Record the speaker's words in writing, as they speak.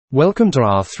Welcome to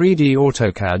our 3D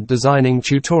AutoCAD designing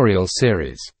tutorial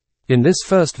series. In this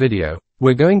first video,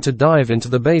 we're going to dive into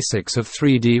the basics of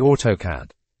 3D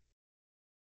AutoCAD.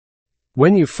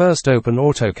 When you first open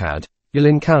AutoCAD, you'll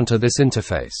encounter this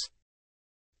interface.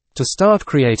 To start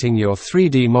creating your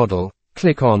 3D model,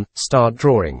 click on Start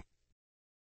Drawing.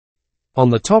 On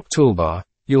the top toolbar,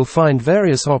 you'll find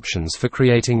various options for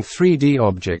creating 3D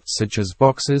objects such as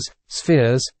boxes,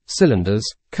 spheres, cylinders,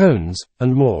 cones,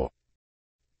 and more.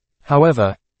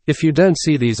 However, if you don't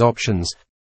see these options,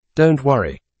 don't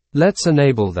worry. Let's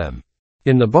enable them.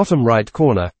 In the bottom right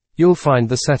corner, you'll find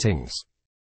the settings.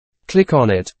 Click on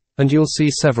it, and you'll see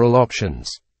several options.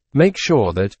 Make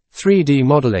sure that 3D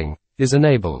modeling is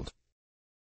enabled.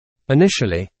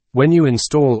 Initially, when you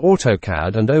install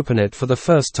AutoCAD and open it for the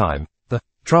first time, the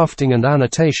Drafting and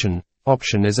Annotation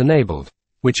option is enabled,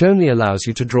 which only allows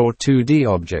you to draw 2D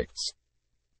objects.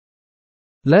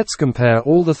 Let's compare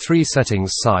all the three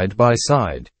settings side by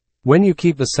side. When you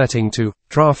keep the setting to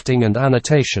Drafting and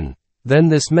Annotation, then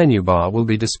this menu bar will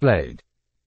be displayed.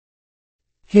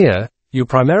 Here, you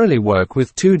primarily work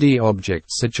with 2D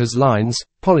objects such as lines,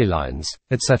 polylines,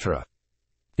 etc.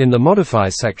 In the Modify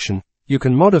section, you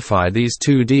can modify these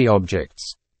 2D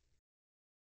objects.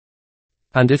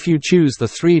 And if you choose the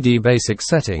 3D basic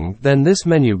setting, then this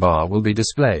menu bar will be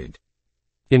displayed,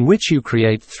 in which you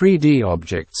create 3D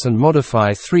objects and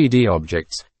modify 3D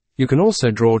objects. You can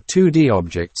also draw 2D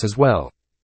objects as well.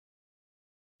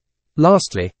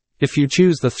 Lastly, if you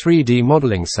choose the 3D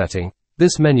modeling setting,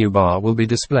 this menu bar will be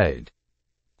displayed.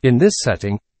 In this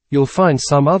setting, you'll find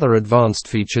some other advanced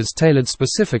features tailored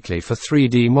specifically for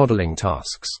 3D modeling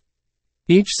tasks.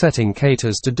 Each setting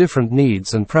caters to different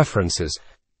needs and preferences,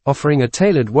 offering a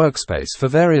tailored workspace for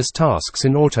various tasks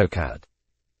in AutoCAD.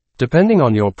 Depending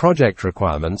on your project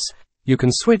requirements, you can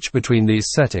switch between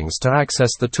these settings to access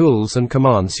the tools and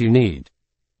commands you need.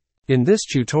 In this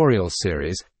tutorial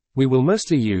series, we will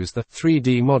mostly use the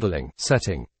 3D modeling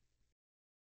setting.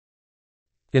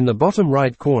 In the bottom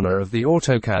right corner of the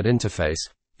AutoCAD interface,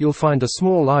 you'll find a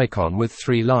small icon with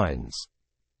 3 lines.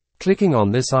 Clicking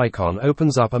on this icon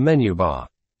opens up a menu bar,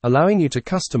 allowing you to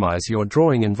customize your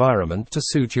drawing environment to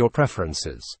suit your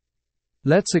preferences.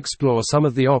 Let's explore some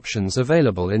of the options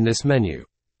available in this menu.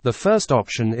 The first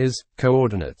option is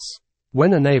Coordinates.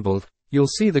 When enabled, you'll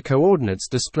see the coordinates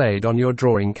displayed on your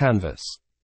drawing canvas.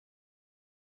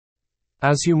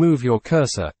 As you move your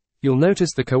cursor, you'll notice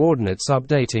the coordinates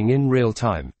updating in real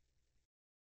time.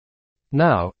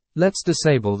 Now, let's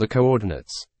disable the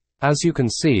coordinates. As you can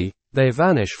see, they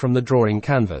vanish from the drawing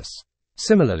canvas.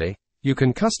 Similarly, you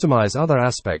can customize other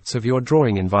aspects of your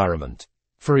drawing environment.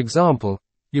 For example,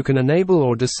 you can enable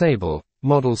or disable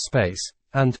model space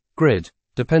and grid,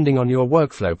 depending on your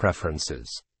workflow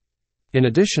preferences. In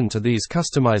addition to these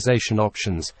customization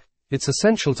options, it's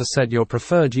essential to set your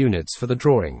preferred units for the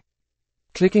drawing.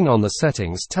 Clicking on the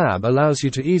Settings tab allows you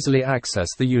to easily access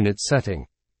the unit setting.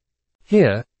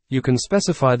 Here, you can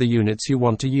specify the units you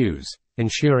want to use,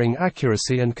 ensuring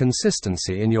accuracy and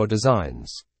consistency in your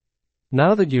designs.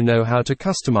 Now that you know how to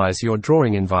customize your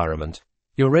drawing environment,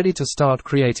 you're ready to start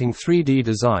creating 3D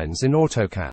designs in AutoCAD.